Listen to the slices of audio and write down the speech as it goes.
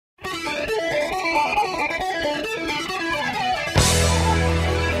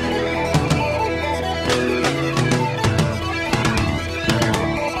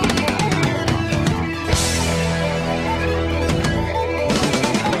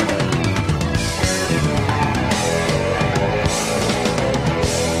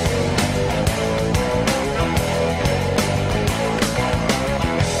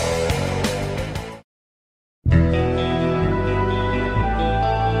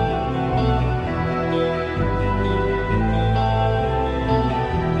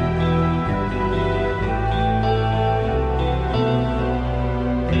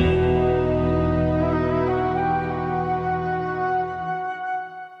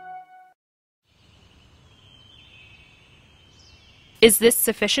Is this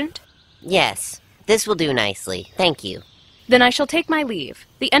sufficient? Yes, this will do nicely. Thank you. Then I shall take my leave.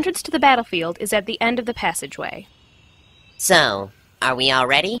 The entrance to the battlefield is at the end of the passageway. So, are we all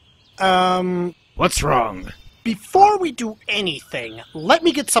ready? What's wrong? Before we do anything, let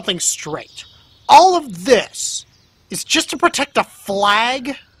me get something straight. All of this is just to protect a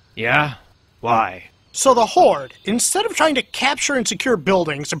flag? Yeah? Why? So the Horde, instead of trying to capture and secure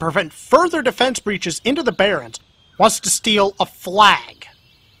buildings and prevent further defense breaches into the Barrens, wants to steal a flag.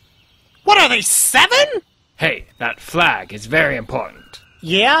 What are they, 7? Hey, that flag is very important.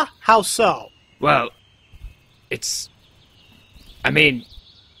 Yeah? How so? Well,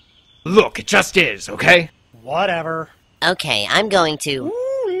 look, it just is, okay? Whatever. Okay, I'm going to...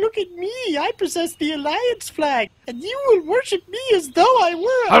 Ooh, look at me. I possess the Alliance flag, and you will worship me as though I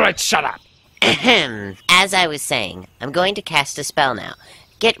were... Alright, shut up. Ahem. As I was saying, I'm going to cast a spell now.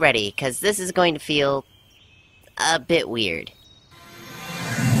 Get ready, because this is going to feel... a bit weird.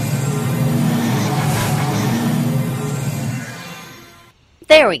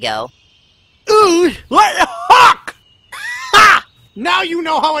 There we go. Ooh, what the fuck? Ha! Now you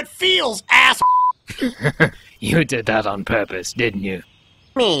know how it feels, ass. You did that on purpose, didn't you?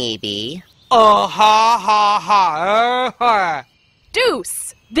 Maybe. Ha ha ha.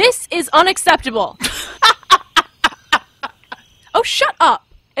 Deuce! This is unacceptable! Oh, shut up!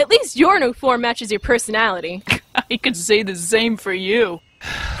 At least your new form matches your personality. I could say the same for you.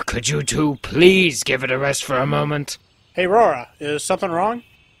 Could you two please give it a rest for a moment? Hey, Rora, is something wrong?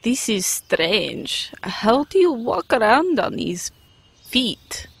 This is strange. How do you walk around on these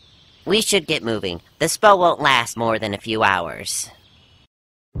feet? We should get moving. The spell won't last more than a few hours.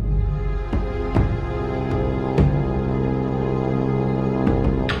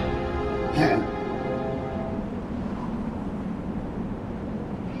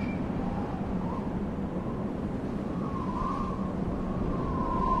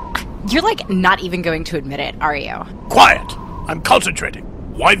 You're like not even going to admit it, are you? Quiet! I'm concentrating.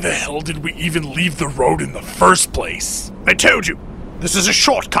 Why the hell did we even leave the road in the first place? I told you, this is a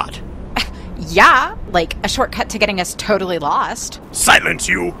shortcut. Yeah, like a shortcut to getting us totally lost. Silence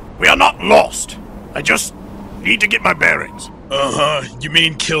you! We are not lost! I just need to get my bearings. Uh-huh. You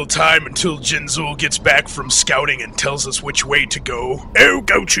mean kill time until Jinzul gets back from scouting and tells us which way to go? Oh,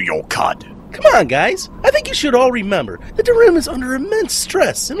 go to your cud. Come on, guys. I think you should all remember that Darim is under immense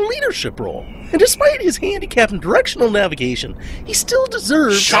stress in a leadership role. And despite his handicap in directional navigation, he still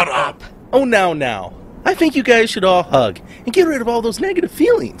deserves... Shut up! Oh, now. I think you guys should all hug and get rid of all those negative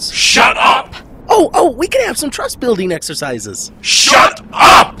feelings. Shut up! Oh, we can have some trust-building exercises. Shut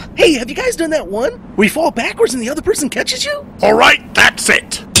up! Hey, have you guys done that one? Where you fall backwards and the other person catches you? Alright, that's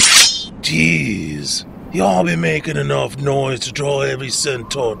it! Jeez. Y'all been making enough noise to draw every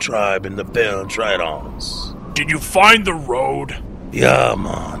centaur tribe in the belt right on us. Did you find the road? Yeah,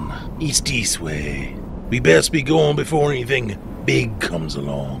 man. It's this way. We best be going before anything big comes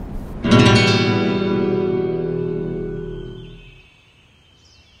along.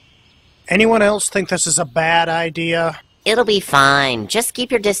 Anyone else think this is a bad idea? It'll be fine. Just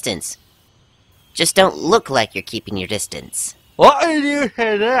keep your distance. Just don't look like you're keeping your distance. What did you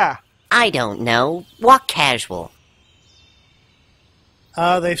say there? I don't know. Walk casual.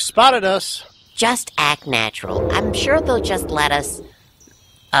 They've spotted us. Just act natural. I'm sure they'll just let us...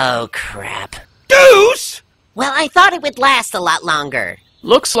 Oh, crap. Deuce! Well, I thought it would last a lot longer.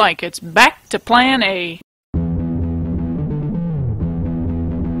 Looks like it's back to plan A.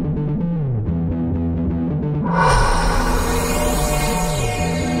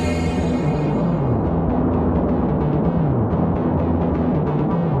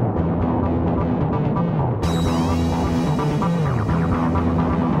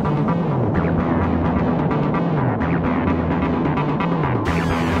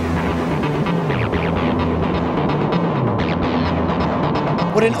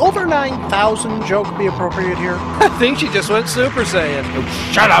 Would an over 9,000 joke be appropriate here? I think she just went Super Saiyan.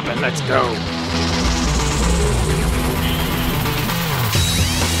 Oh, shut up and let's go.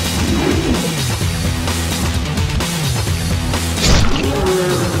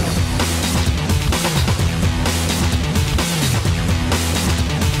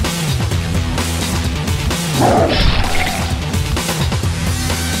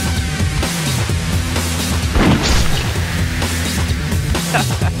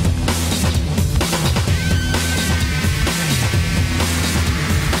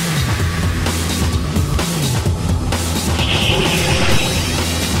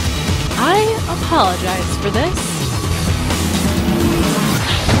 Apologize for this.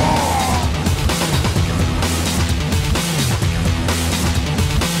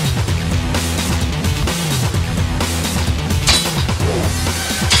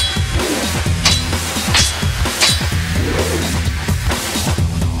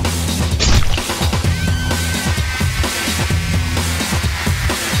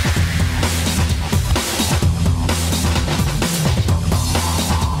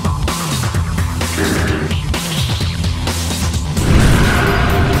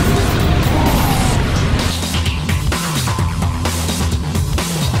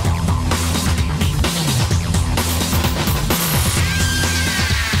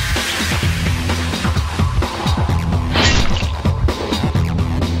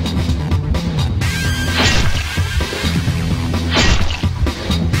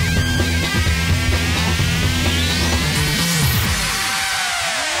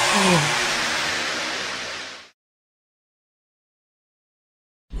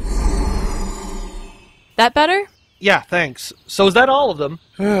 That better? Yeah, thanks. So is that all of them?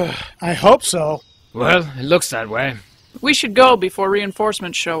 I hope so. Well, it looks that way. We should go before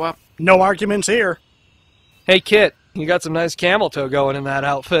reinforcements show up. No arguments here. Hey, Kit, you got some nice camel toe going in that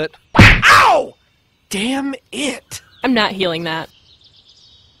outfit. Ow! Damn it! I'm not healing that.